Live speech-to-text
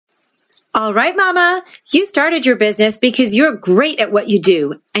All right, Mama, you started your business because you're great at what you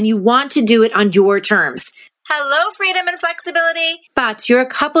do and you want to do it on your terms. Hello, freedom and flexibility. But you're a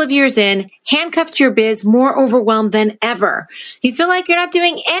couple of years in, handcuffed to your biz, more overwhelmed than ever. You feel like you're not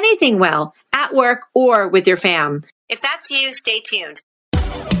doing anything well at work or with your fam. If that's you, stay tuned.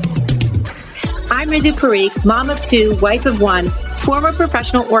 I'm Ritu Parikh, mom of two, wife of one, former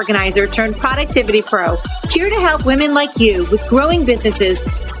professional organizer turned productivity pro, here to help women like you with growing businesses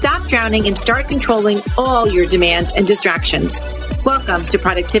stop drowning and start controlling all your demands and distractions. Welcome to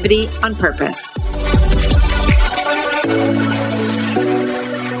Productivity on Purpose.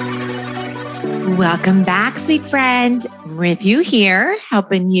 Welcome back, sweet friend. Ritu here,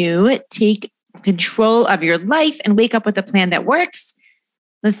 helping you take control of your life and wake up with a plan that works.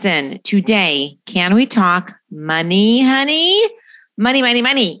 Listen, today, can we talk money, honey? Money, money,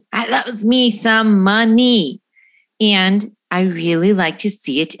 money. I loves me some money. And I really like to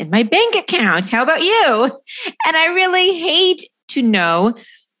see it in my bank account. How about you? And I really hate to know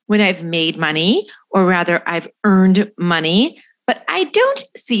when I've made money, or rather I've earned money, but I don't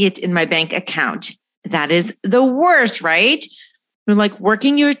see it in my bank account. That is the worst, right? You're like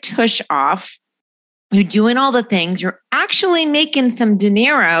working your tush off. You're doing all the things. You're actually making some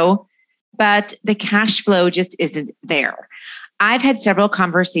dinero, but the cash flow just isn't there. I've had several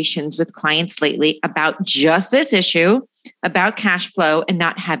conversations with clients lately about just this issue, about cash flow and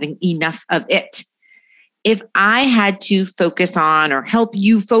not having enough of it. If I had to focus on or help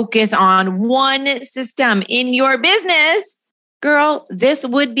you focus on one system in your business, girl, this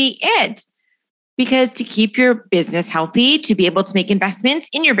would be it. Because to keep your business healthy, to be able to make investments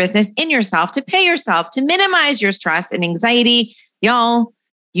in your business, in yourself, to pay yourself, to minimize your stress and anxiety, y'all,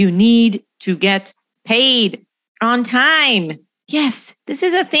 you need to get paid on time. Yes, this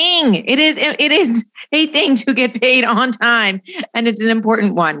is a thing. It is a thing to get paid on time, and it's an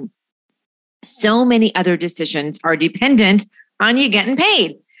important one. So many other decisions are dependent on you getting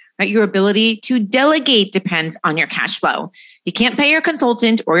paid. Right? Your ability to delegate depends on your cash flow. You can't pay your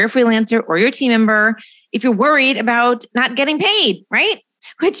consultant or your freelancer or your team member if you're worried about not getting paid, right?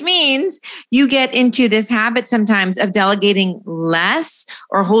 Which means you get into this habit sometimes of delegating less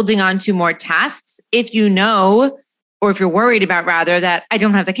or holding on to more tasks if you know, or if you're worried about rather, that I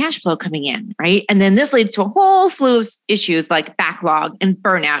don't have the cash flow coming in, right? And then this leads to a whole slew of issues like backlog and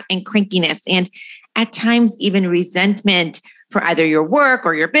burnout and crankiness and at times even resentment for either your work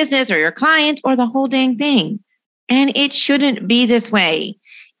or your business or your client or the whole dang thing. And it shouldn't be this way.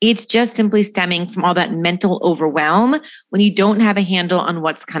 It's just simply stemming from all that mental overwhelm when you don't have a handle on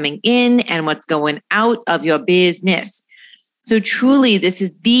what's coming in and what's going out of your business. So truly, this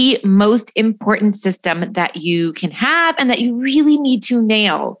is the most important system that you can have and that you really need to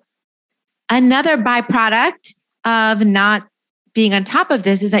nail. Another byproduct of not being on top of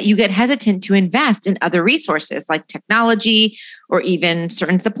this is that you get hesitant to invest in other resources like technology or even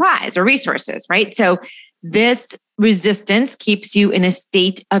certain supplies or resources, right? So this resistance keeps you in a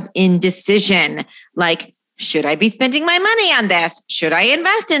state of indecision. Like, should I be spending my money on this? Should I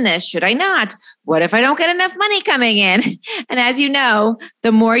invest in this? Should I not? What if I don't get enough money coming in? And as you know,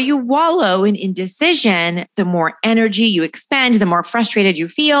 the more you wallow in indecision, the more energy you expend, the more frustrated you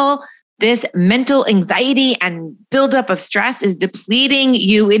feel. This mental anxiety and buildup of stress is depleting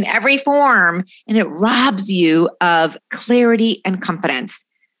you in every form, and it robs you of clarity and confidence.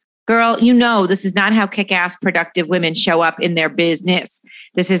 Girl, you know this is not how kick-ass productive women show up in their business.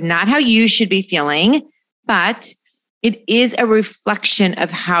 This is not how you should be feeling, but it is a reflection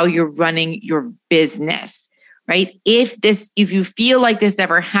of how you're running your business, right? If you feel like this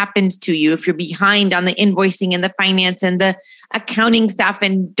ever happens to you, if you're behind on the invoicing and the finance and the accounting stuff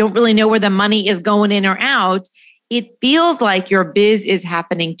and don't really know where the money is going in or out, it feels like your biz is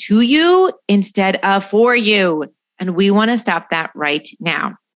happening to you instead of for you. And we want to stop that right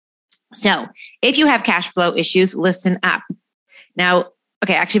now. So if you have cash flow issues, listen up. Now,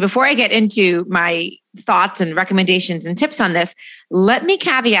 okay, actually, before I get into my thoughts and recommendations and tips on this, let me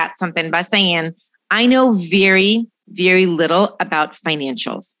caveat something by saying, I know very, very little about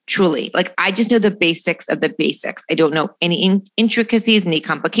financials, truly. Like I just know the basics of the basics. I don't know any intricacies, any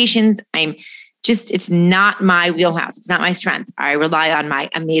complications. It's not my wheelhouse. It's not my strength. I rely on my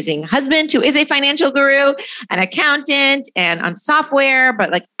amazing husband, who is a financial guru, an accountant, and on software.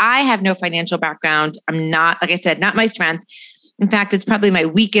 But like I have no financial background. I'm not, like I said, not my strength. In fact, it's probably my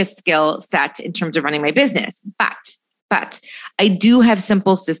weakest skill set in terms of running my business. But I do have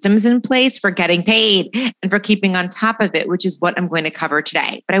simple systems in place for getting paid and for keeping on top of it, which is what I'm going to cover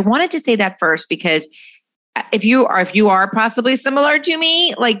today. But I wanted to say that first because if you are possibly similar to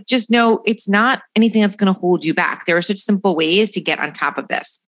me, like just know it's not anything that's going to hold you back. There are such simple ways to get on top of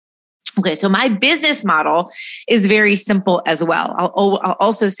this. Okay, so my business model is very simple as well. I'll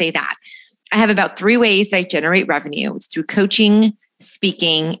also say that. I have about 3 ways I generate revenue. It's through coaching,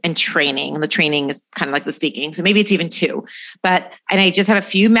 speaking, and training. And the training is kind of like the speaking. So maybe it's even 2. And I just have a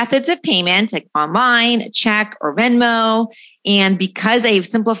few methods of payment, like online, a check, or Venmo. And because I've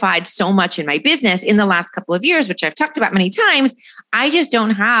simplified so much in my business in the last couple of years, which I've talked about many times, I just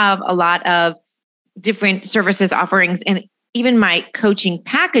don't have a lot of different services offerings. And even my coaching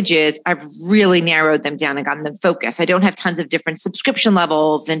packages, I've really narrowed them down and gotten them focused. I don't have tons of different subscription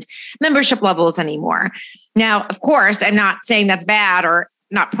levels and membership levels anymore. Now, of course, I'm not saying that's bad or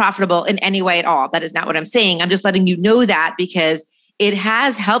not profitable in any way at all. That is not what I'm saying. I'm just letting you know that because it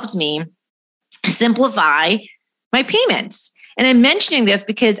has helped me simplify my payments. And I'm mentioning this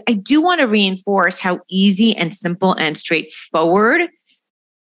because I do want to reinforce how easy and simple and straightforward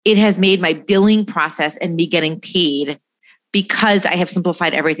it has made my billing process and me getting paid because I have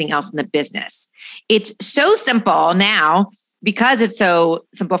simplified everything else in the business. It's so simple now because it's so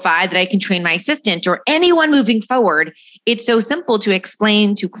simplified that I can train my assistant or anyone moving forward. It's so simple to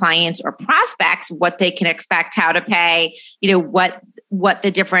explain to clients or prospects what they can expect, how to pay, what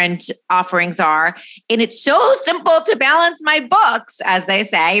the different offerings are. And it's so simple to balance my books, as they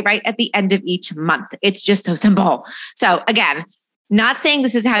say, right at the end of each month. It's just so simple. So again, not saying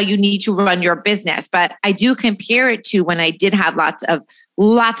this is how you need to run your business, but I do compare it to when I did have lots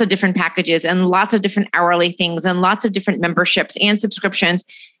of different packages and lots of different hourly things and lots of different memberships and subscriptions.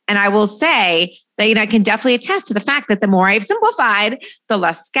 And I will say that I can definitely attest to the fact that the more I've simplified, the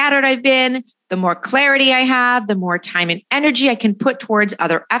less scattered I've been, the more clarity I have, the more time and energy I can put towards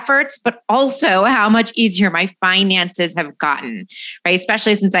other efforts, but also how much easier my finances have gotten, right?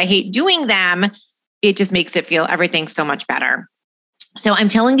 Especially since I hate doing them, it just makes it feel everything so much better. So I'm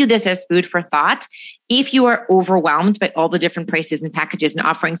telling you this as food for thought. If you are overwhelmed by all the different prices and packages and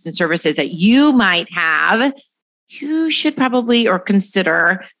offerings and services that you might have, you should probably or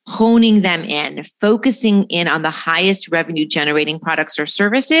consider honing them in, focusing in on the highest revenue generating products or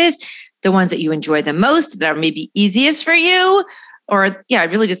services, the ones that you enjoy the most, that are maybe easiest for you, or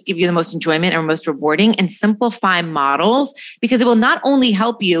really just give you the most enjoyment or most rewarding, and simplify models because it will not only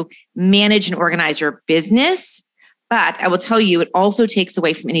help you manage and organize your business, but I will tell you, it also takes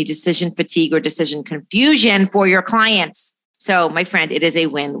away from any decision fatigue or decision confusion for your clients. So my friend, it is a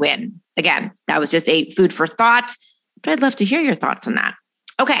win-win. Again, that was just a food for thought, but I'd love to hear your thoughts on that.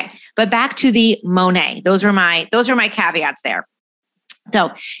 Okay, but back to the Monet. Those are my caveats there.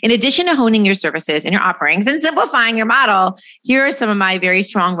 So in addition to honing your services and your offerings and simplifying your model, here are some of my very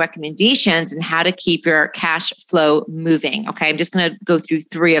strong recommendations on how to keep your cash flow moving. Okay, I'm just going to go through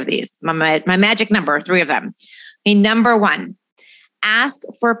 3 of these. My magic number, 3 of them. Okay, number 1, ask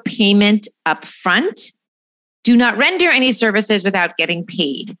for payment upfront. Do not render any services without getting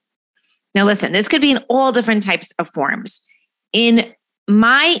paid. Now, listen, this could be in all different types of forms. In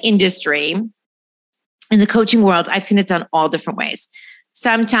my industry, in the coaching world, I've seen it done all different ways.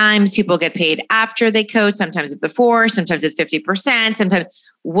 Sometimes people get paid after they coach, sometimes it's before, sometimes it's 50%, sometimes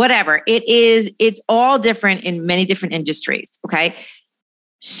whatever. It's all different in many different industries. Okay.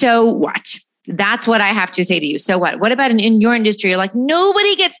 So what? That's what I have to say to you. So what? What about in your industry? You're like,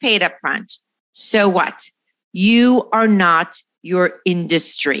 nobody gets paid up front. So what? You are not your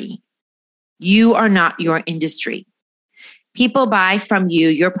industry. You are not your industry. People buy from you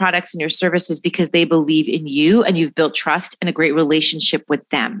your products and your services because they believe in you and you've built trust and a great relationship with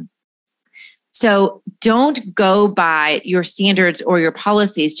them. So don't go by your standards or your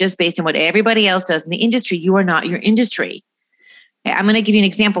policies just based on what everybody else does in the industry. You are not your industry. Okay, I'm going to give you an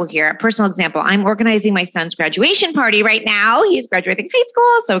example here, a personal example. I'm organizing my son's graduation party right now. He's graduating high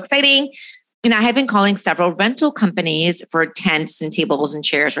school. So exciting. And I have been calling several rental companies for tents and tables and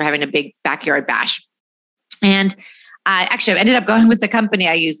chairs. We're having a big backyard bash. And I've ended up going with the company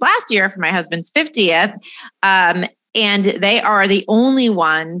I used last year for my husband's 50th. And they are the only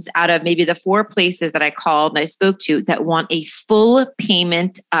ones out of maybe the 4 places that I called and I spoke to that want a full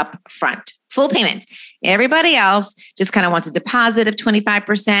payment up front. Full payment. Everybody else just kind of wants a deposit of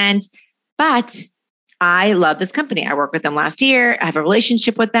 25%. But I love this company. I worked with them last year. I have a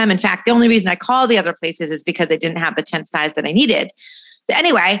relationship with them. In fact, the only reason I called the other places is because I didn't have the tent size that I needed. So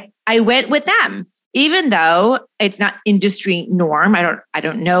anyway, I went with them, even though it's not industry norm. I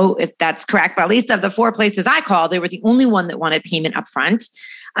don't know if that's correct, but at least of the 4 places I called, they were the only one that wanted payment upfront.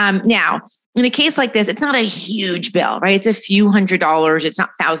 Now, in a case like this, it's not a huge bill, right? It's a few $100s. It's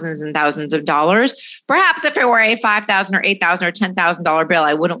not thousands and thousands of dollars. Perhaps if it were a $5,000 or $8,000 or $10,000 bill,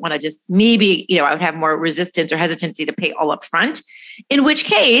 I wouldn't want to just I would have more resistance or hesitancy to pay all up front, in which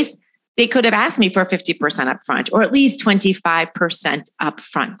case they could have asked me for 50% upfront or at least 25%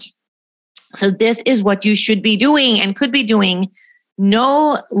 upfront. So this is what you should be doing and could be doing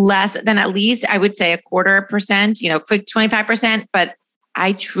no less than at least, I would say 0.25%, 25%. But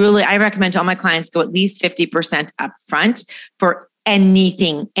I recommend to all my clients go at least 50% upfront for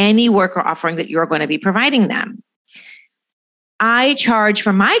anything, any work or offering that you're going to be providing them. I charge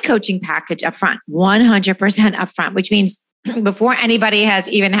for my coaching package upfront, 100% upfront, which means before anybody has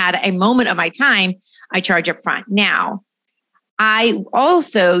even had a moment of my time, I charge upfront. Now, I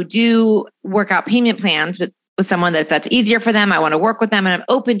also do work out payment plans with someone that's easier for them. I want to work with them and I'm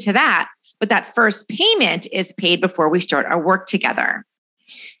open to that. But that first payment is paid before we start our work together.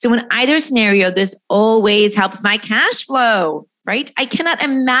 So in either scenario, this always helps my cash flow, right? I cannot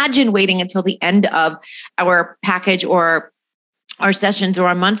imagine waiting until the end of our package or our sessions or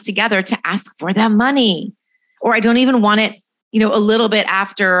our months together to ask for the money. Or I don't even want it, a little bit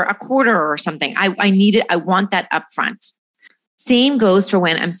after a quarter or something. I need it. I want that upfront. Same goes for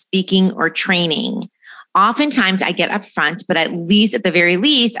when I'm speaking or training. Oftentimes I get upfront, but at the very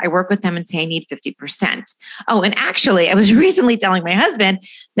least, I work with them and say I need 50%. Oh, and actually, I was recently telling my husband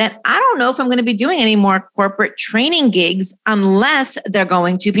that I don't know if I'm going to be doing any more corporate training gigs unless they're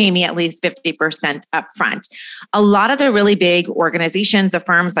going to pay me at least 50% upfront. A lot of the really big organizations, the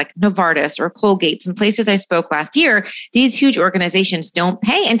firms like Novartis or Colgate, some places I spoke last year, these huge organizations don't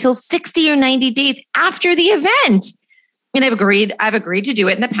pay until 60 or 90 days after the event. And I've agreed to do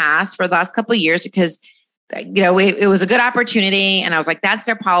it in the past for the last couple of years because it was a good opportunity. And I was like, that's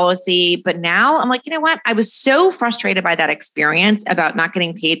their policy. But now I'm like, you know what? I was so frustrated by that experience about not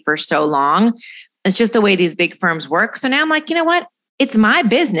getting paid for so long. It's just the way these big firms work. So now I'm like, you know what? It's my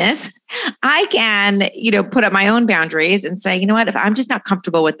business. I can, put up my own boundaries and say, you know what? If I'm just not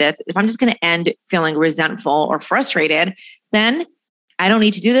comfortable with this, if I'm just going to end feeling resentful or frustrated, then I don't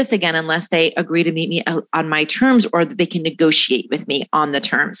need to do this again unless they agree to meet me on my terms or that they can negotiate with me on the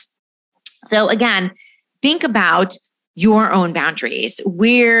terms. So again, think about your own boundaries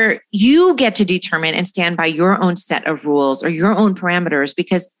where you get to determine and stand by your own set of rules or your own parameters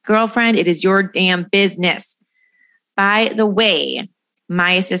because, girlfriend, it is your damn business. By the way,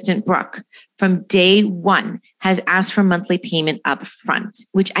 my assistant, Brooke, from day one has asked for monthly payment up front,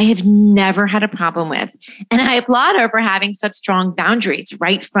 which I have never had a problem with. And I applaud her for having such strong boundaries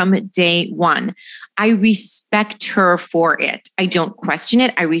right from day one. I respect her for it. I don't question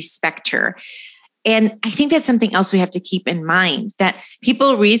it. I respect her. And I think that's something else we have to keep in mind, that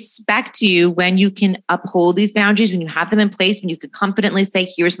people respect you when you can uphold these boundaries, when you have them in place, when you can confidently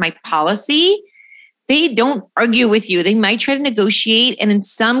say, here's my policy. They don't argue with you. They might try to negotiate. And in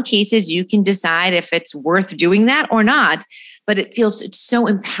some cases, you can decide if it's worth doing that or not. But it's so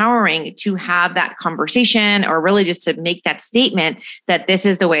empowering to have that conversation or really just to make that statement that this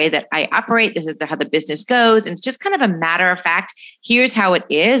is the way that I operate. This is how the business goes. And it's just kind of a matter of fact. Here's how it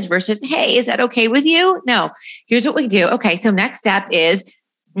is versus, hey, is that okay with you? No, here's what we do. Okay. So next step is,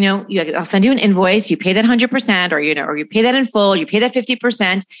 I'll send you an invoice. You pay that 100% or you pay that in full, you pay that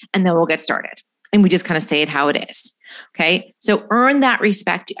 50%, and then we'll get started. And we just kind of say it how it is. Okay. So earn that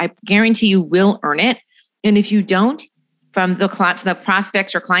respect. I guarantee you will earn it. And if you don't, from the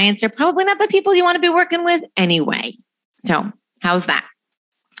prospects or clients, they're probably not the people you want to be working with anyway. So how's that?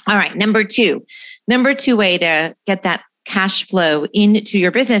 All right. Number two way to get that cash flow into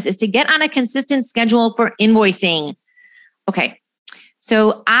your business is to get on a consistent schedule for invoicing. Okay.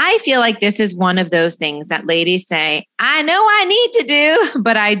 So I feel like this is one of those things that ladies say, I know I need to do,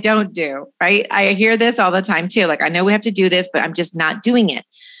 but I don't do, right? I hear this all the time too. Like, I know we have to do this, but I'm just not doing it.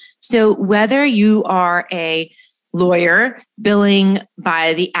 So whether you are a lawyer billing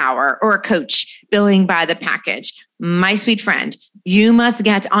by the hour or a coach billing by the package, my sweet friend, you must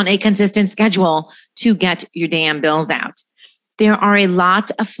get on a consistent schedule to get your damn bills out. There are a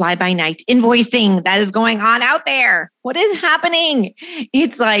lot of fly-by-night invoicing that is going on out there. What is happening?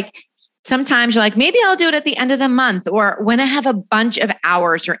 It's like, sometimes you're like, maybe I'll do it at the end of the month or when I have a bunch of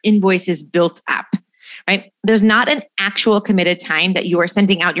hours or invoices built up, right? There's not an actual committed time that you are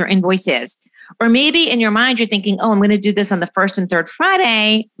sending out your invoices. Or maybe in your mind, you're thinking, oh, I'm going to do this on the first and third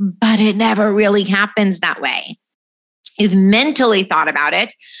Friday, but it never really happens that way. You've mentally thought about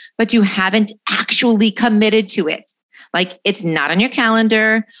it, but you haven't actually committed to it. Like it's not on your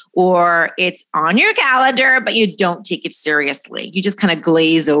calendar or it's on your calendar, but you don't take it seriously. You just kind of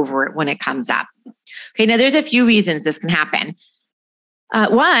glaze over it when it comes up. Okay, now there's a few reasons this can happen.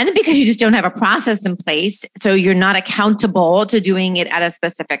 One, because you just don't have a process in place. So you're not accountable to doing it at a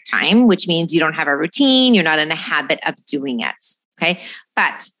specific time, which means you don't have a routine. You're not in a habit of doing it. Okay.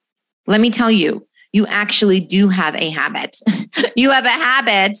 But let me tell you, you actually do have a habit. You have a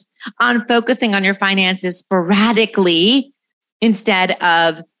habit on focusing on your finances sporadically instead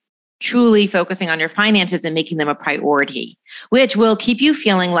of truly focusing on your finances and making them a priority, which will keep you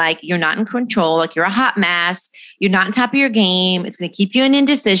feeling like you're not in control, like you're a hot mess, you're not on top of your game. It's going to keep you in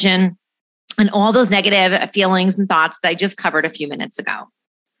indecision and all those negative feelings and thoughts that I just covered a few minutes ago.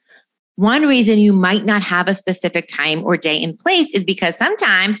 One reason you might not have a specific time or day in place is because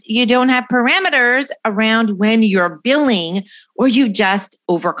sometimes you don't have parameters around when you're billing, or you just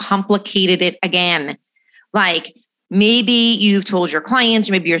overcomplicated it again. Like maybe you've told your clients,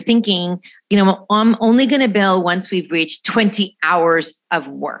 or maybe you're thinking, I'm only going to bill once we've reached 20 hours of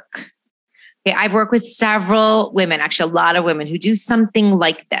work. Okay, I've worked with several women, actually a lot of women who do something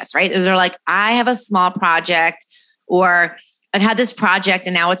like this, right? They're like, I have a small project, or I've had this project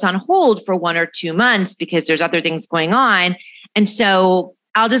and now it's on hold for 1 or 2 months because there's other things going on. And so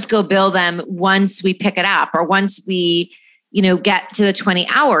I'll just go bill them once we pick it up, or once we, get to the 20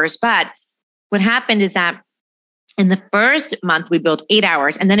 hours. But what happened is that in the first month, we billed 8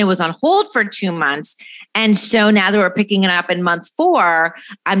 hours, and then it was on hold for 2 months. And so now that we're picking it up in month 4,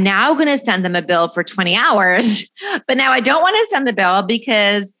 I'm now going to send them a bill for 20 hours. But now I don't want to send the bill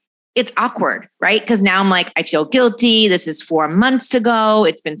because it's awkward, right? Because now I'm like, I feel guilty. This is 4 months ago.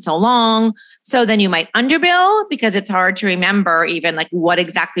 It's been so long. So then you might underbill because it's hard to remember even like what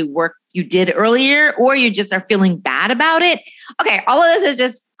exactly work you did earlier, or you just are feeling bad about it. Okay, all of this is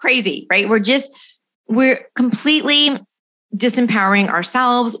just crazy, right? We're completely disempowering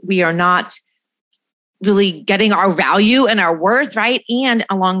ourselves. We are not really getting our value and our worth, right? And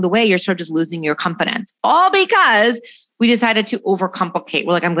along the way, you're sort of just losing your confidence, all because we decided to overcomplicate.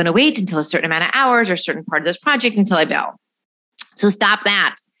 We're like, I'm going to wait until a certain amount of hours or a certain part of this project until I bill. So stop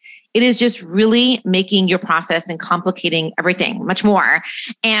that. It is just really making your process and complicating everything much more.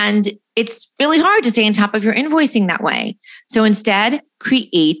 And it's really hard to stay on top of your invoicing that way. So instead,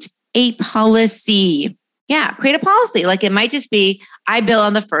 create a policy. Yeah, create a policy. Like it might just be, I bill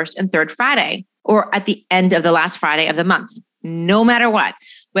on the first and third Friday, or at the end of the last Friday of the month, no matter what.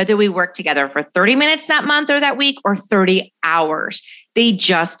 Whether we work together for 30 minutes that month or that week, or 30 hours, they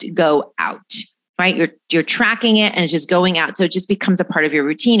just go out, right? You're tracking it and it's just going out. So it just becomes a part of your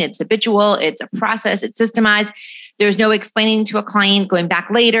routine. It's habitual. It's a process. It's systemized. There's no explaining to a client, going back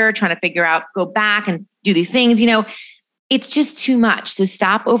later, trying to figure out, go back and do these things. It's just too much. So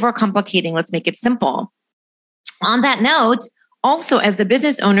stop overcomplicating. Let's make it simple. On that note, also as the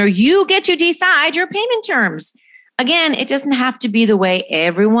business owner, you get to decide your payment terms. Again, it doesn't have to be the way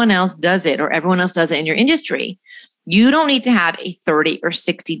everyone else does it, or everyone else does it in your industry. You don't need to have a 30 or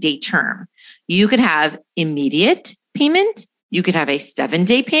 60-day term. You could have immediate payment. You could have a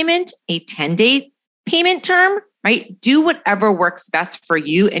 7-day payment, a 10-day payment term, right? Do whatever works best for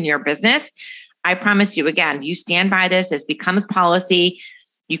you and your business. I promise you, again, you stand by this. This becomes policy.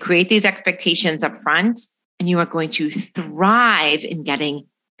 You create these expectations up front, and you are going to thrive in getting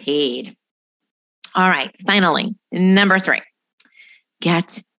paid. All right, finally, number 3,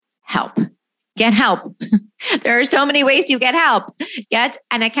 get help. Get help. There are so many ways to get help. Get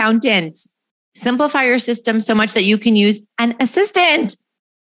an accountant. Simplify your system so much that you can use an assistant.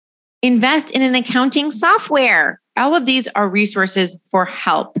 Invest in an accounting software. All of these are resources for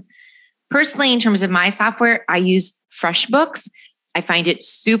help. Personally, in terms of my software, I use FreshBooks. I find it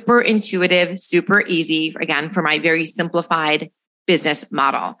super intuitive, super easy, again, for my very simplified business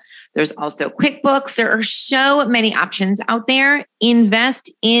model. There's also QuickBooks. There are so many options out there.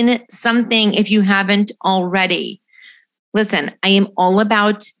 Invest in something if you haven't already. Listen, I am all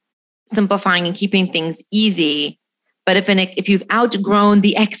about simplifying and keeping things easy. But if you've outgrown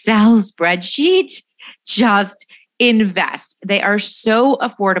the Excel spreadsheet, just invest. They are so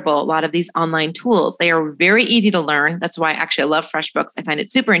affordable, a lot of these online tools. They are very easy to learn. That's why actually I love FreshBooks. I find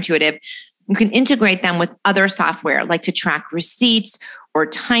it super intuitive. You can integrate them with other software, like to track receipts or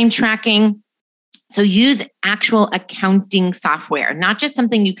time tracking. So use actual accounting software, not just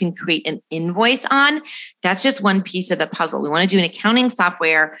something you can create an invoice on. That's just one piece of the puzzle. We want to do an accounting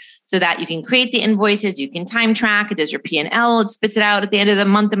software so that you can create the invoices, you can time track, it does your P&L, it spits it out at the end of the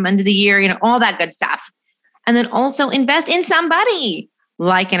month, the end of the year, all that good stuff. And then also invest in somebody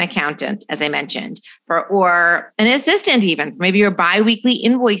like an accountant, as I mentioned, or an assistant even, maybe your biweekly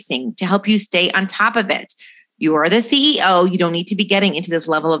invoicing to help you stay on top of it. You are the CEO. You don't need to be getting into this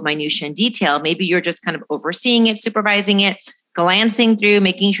level of minutia and detail. Maybe you're just kind of overseeing it, supervising it, glancing through,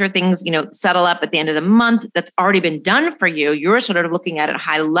 making sure things, settle up at the end of the month. That's already been done for you. You're sort of looking at it at a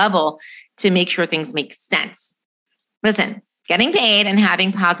high level to make sure things make sense. Listen, getting paid and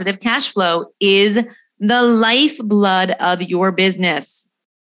having positive cash flow is the lifeblood of your business.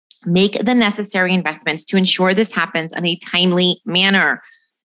 Make the necessary investments to ensure this happens in a timely manner,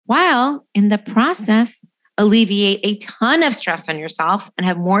 while in the process, alleviate a ton of stress on yourself, and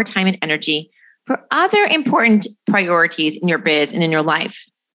have more time and energy for other important priorities in your biz and in your life.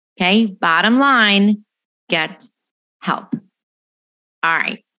 Okay. Bottom line, get help. All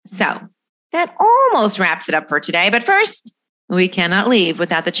right. So that almost wraps it up for today. But first, we cannot leave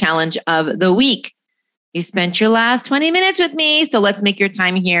without the challenge of the week. You spent your last 20 minutes with me, so let's make your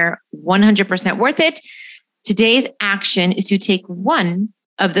time here 100% worth it. Today's action is to take one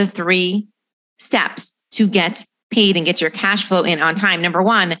of the 3 steps to get paid and get your cash flow in on time. Number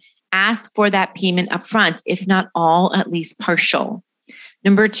 1, ask for that payment upfront, if not all, at least partial.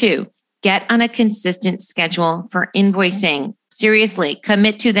 Number 2, get on a consistent schedule for invoicing. Seriously,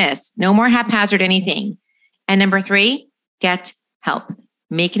 commit to this. No more haphazard anything. And number 3, get help.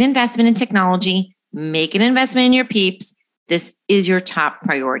 Make an investment in technology. Make an investment in your peeps. This is your top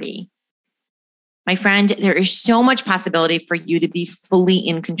priority. My friend, there is so much possibility for you to be fully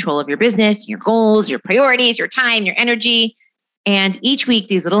in control of your business, your goals, your priorities, your time, your energy. And each week,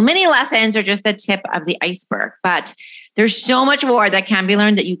 these little mini lessons are just the tip of the iceberg. But there's so much more that can be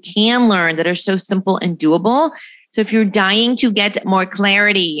learned, that you can learn, that are so simple and doable. So if you're dying to get more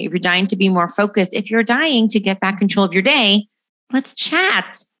clarity, if you're dying to be more focused, if you're dying to get back control of your day, let's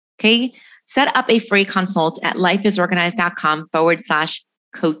chat. Okay. Set up a free consult at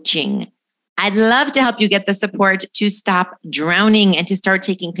lifeisorganized.com/coaching. I'd love to help you get the support to stop drowning and to start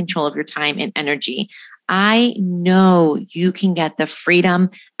taking control of your time and energy. I know you can get the freedom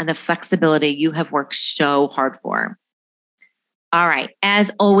and the flexibility you have worked so hard for. All right.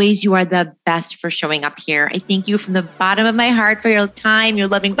 As always, you are the best for showing up here. I thank you from the bottom of my heart for your time, your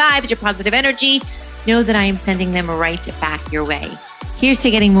loving vibes, your positive energy. Know that I am sending them right back your way. Here's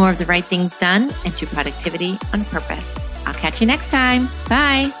to getting more of the right things done and to productivity on purpose. I'll catch you next time.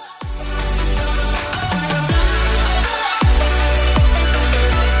 Bye.